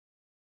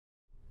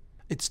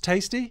It's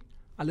tasty,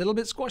 a little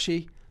bit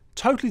squashy,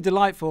 totally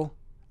delightful,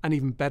 and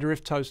even better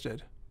if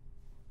toasted.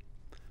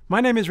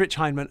 My name is Rich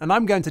Hindman, and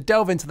I'm going to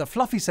delve into the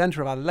fluffy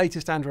center of our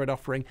latest Android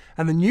offering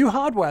and the new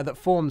hardware that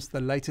forms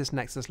the latest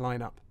Nexus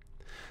lineup.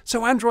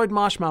 So Android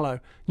Marshmallow.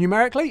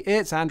 Numerically,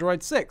 it's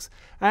Android 6,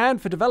 and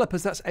for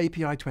developers, that's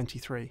API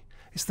 23.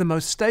 It's the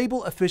most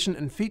stable, efficient,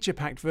 and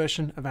feature-packed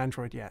version of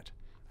Android yet.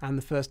 And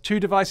the first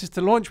two devices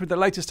to launch with the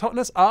latest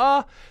hotness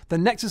are the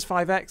Nexus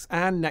 5X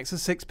and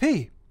Nexus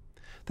 6P.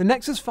 The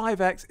Nexus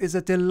 5X is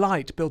a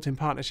delight built in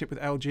partnership with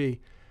LG.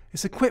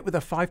 It's equipped with a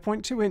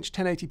 5.2-inch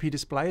 1080p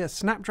display, a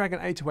Snapdragon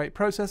 808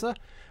 processor,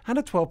 and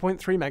a 12.3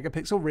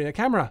 megapixel rear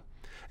camera.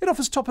 It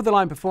offers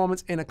top-of-the-line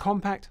performance in a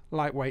compact,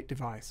 lightweight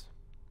device.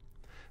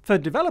 For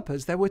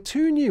developers, there were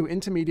two new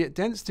intermediate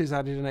densities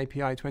added in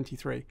API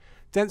 23,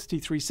 Density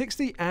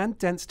 360 and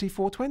Density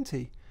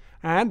 420.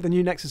 And the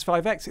new Nexus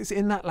 5X is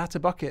in that latter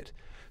bucket.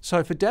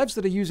 So for devs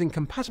that are using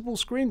compatible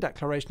screen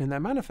declaration in their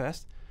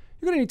manifest,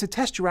 you're going to need to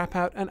test your app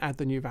out and add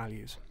the new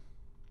values.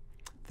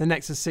 The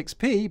Nexus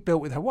 6P,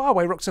 built with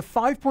Huawei, rocks a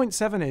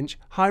 5.7-inch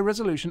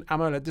high-resolution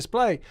AMOLED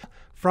display,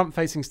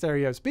 front-facing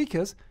stereo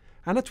speakers,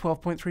 and a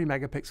 12.3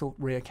 megapixel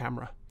rear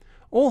camera,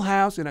 all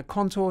housed in a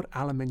contoured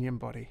aluminium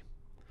body.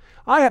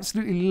 I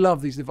absolutely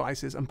love these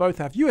devices, and both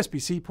have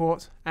USB-C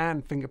ports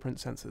and fingerprint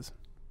sensors.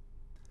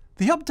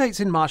 The updates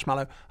in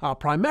Marshmallow are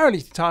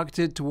primarily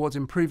targeted towards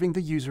improving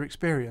the user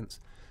experience,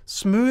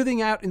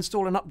 smoothing out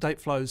install and update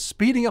flows,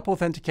 speeding up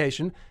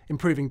authentication,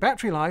 improving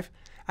battery life,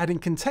 adding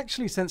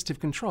contextually sensitive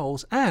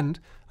controls, and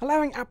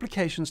allowing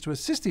applications to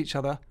assist each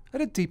other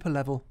at a deeper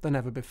level than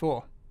ever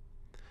before.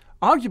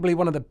 Arguably,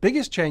 one of the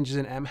biggest changes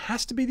in M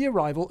has to be the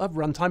arrival of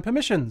Runtime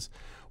Permissions.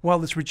 While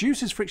this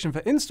reduces friction for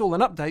install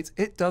and updates,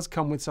 it does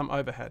come with some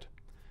overhead.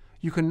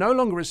 You can no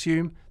longer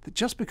assume that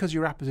just because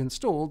your app is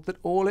installed that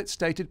all its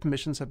stated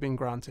permissions have been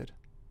granted.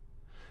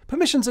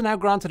 Permissions are now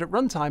granted at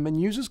runtime,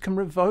 and users can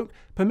revoke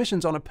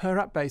permissions on a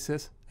per-app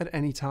basis at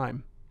any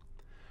time.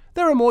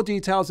 There are more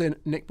details in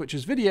Nick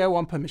Butcher's video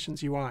on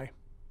Permissions UI.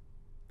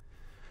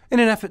 In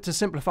an effort to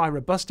simplify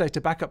robust data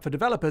backup for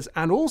developers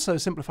and also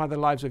simplify the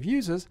lives of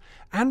users,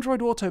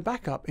 Android Auto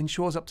Backup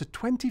ensures up to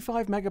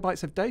 25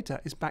 megabytes of data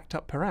is backed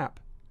up per app.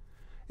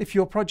 If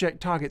your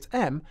project targets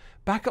M,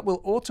 backup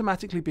will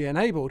automatically be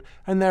enabled,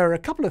 and there are a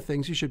couple of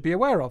things you should be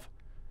aware of.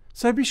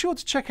 So be sure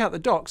to check out the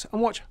docs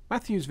and watch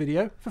Matthew's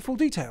video for full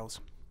details.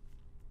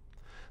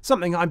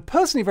 Something I'm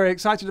personally very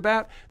excited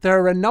about, there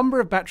are a number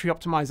of battery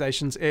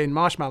optimizations in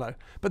Marshmallow,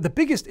 but the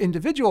biggest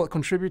individual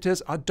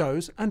contributors are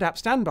Doze and App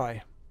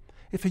Standby.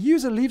 If a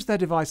user leaves their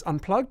device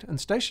unplugged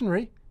and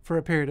stationary for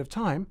a period of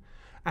time,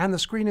 and the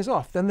screen is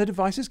off, then the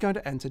device is going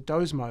to enter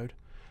Doze mode.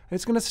 And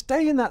it's going to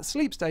stay in that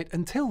sleep state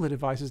until the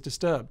device is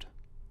disturbed.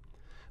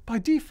 By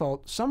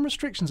default, some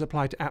restrictions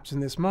apply to apps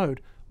in this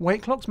mode.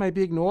 Wake clocks may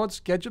be ignored,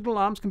 scheduled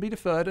alarms can be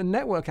deferred, and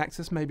network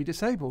access may be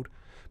disabled.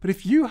 But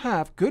if you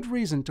have good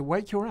reason to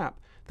wake your app,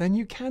 then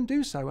you can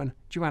do so, and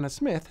Joanna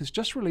Smith has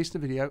just released a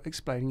video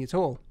explaining it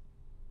all.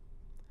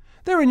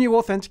 There are new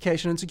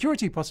authentication and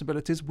security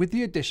possibilities with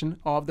the addition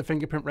of the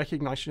Fingerprint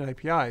Recognition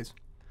APIs.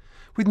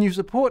 With new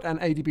support and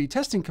ADB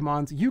testing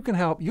commands, you can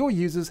help your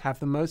users have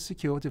the most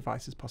secure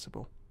devices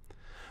possible.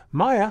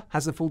 Maya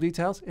has the full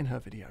details in her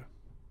video.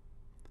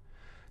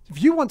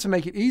 If you want to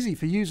make it easy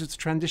for users to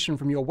transition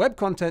from your web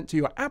content to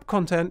your app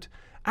content,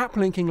 app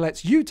linking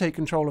lets you take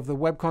control of the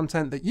web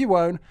content that you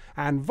own,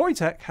 and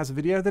Wojtek has a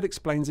video that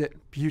explains it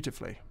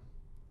beautifully.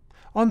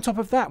 On top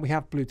of that, we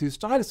have Bluetooth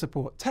stylus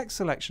support, text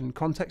selection,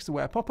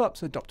 context-aware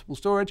pop-ups, adoptable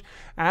storage,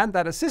 and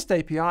that Assist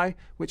API,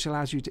 which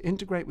allows you to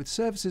integrate with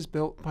services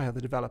built by other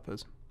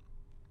developers.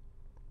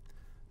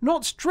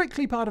 Not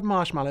strictly part of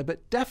Marshmallow,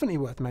 but definitely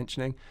worth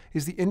mentioning,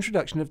 is the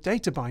introduction of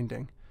data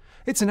binding.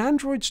 It's an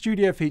Android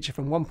Studio feature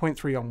from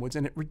 1.3 onwards,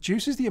 and it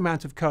reduces the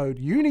amount of code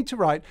you need to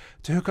write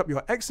to hook up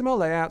your XML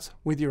layouts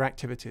with your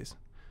activities.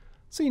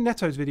 See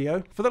Neto's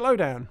video for the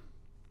lowdown.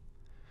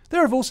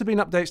 There have also been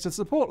updates to the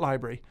support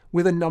library,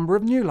 with a number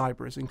of new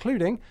libraries,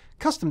 including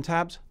custom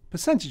tabs,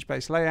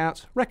 percentage-based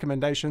layouts,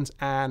 recommendations,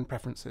 and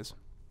preferences.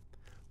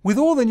 With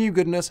all the new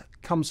goodness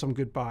comes some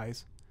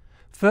goodbyes.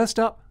 First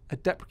up, a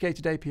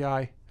deprecated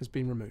API has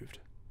been removed.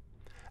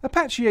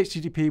 Apache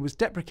HTTP was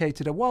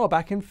deprecated a while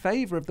back in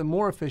favor of the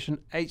more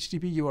efficient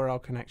HTTP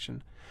URL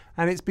connection,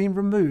 and it's been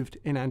removed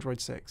in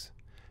Android 6.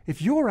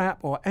 If your app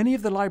or any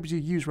of the libraries you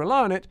use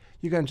rely on it,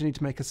 you're going to need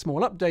to make a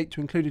small update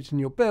to include it in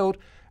your build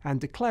and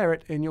declare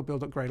it in your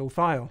build.gradle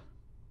file.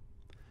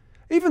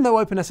 Even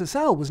though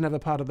OpenSSL was never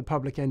part of the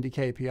public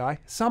NDK API,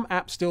 some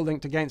apps still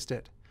linked against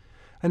it.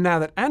 And now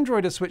that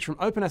Android has switched from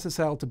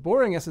OpenSSL to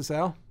Boring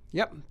SSL,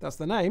 yep, that's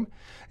the name,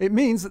 it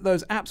means that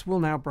those apps will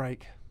now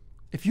break.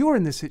 If you're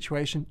in this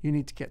situation, you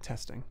need to get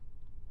testing.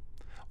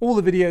 All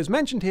the videos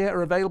mentioned here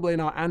are available in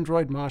our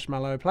Android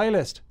Marshmallow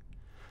playlist.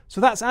 So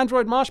that's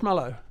Android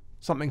Marshmallow,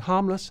 something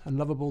harmless and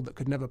lovable that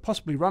could never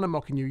possibly run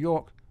amok in New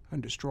York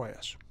and destroy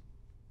us.